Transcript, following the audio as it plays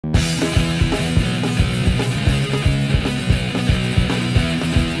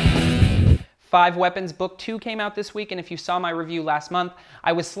5 Weapons Book 2 came out this week, and if you saw my review last month,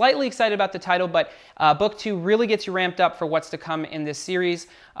 I was slightly excited about the title, but Book 2 really gets you ramped up for what's to come in this series.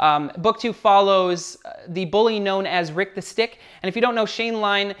 Book 2 follows the bully known as Rick the Stick, and if you don't know, Shane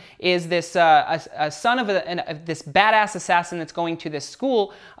Line is this a son of this badass assassin that's going to this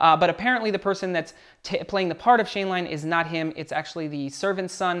school, but apparently the person that's playing the part of Shane Line is not him. It's actually the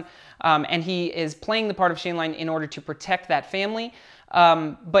servant's son, and he is playing the part of Shane Line in order to protect that family.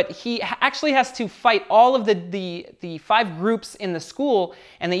 But he actually has to fight all of the 5 groups in the school,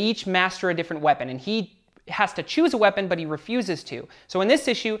 and they each master a different weapon, and he has to choose a weapon, but he refuses to. So in this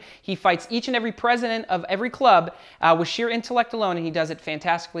issue, he fights each and every president of every club with sheer intellect alone, and he does it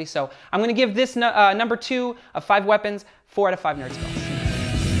fantastically. So I'm going to give this number 2 of 5 Weapons 4 out of 5 Nerd Skulls.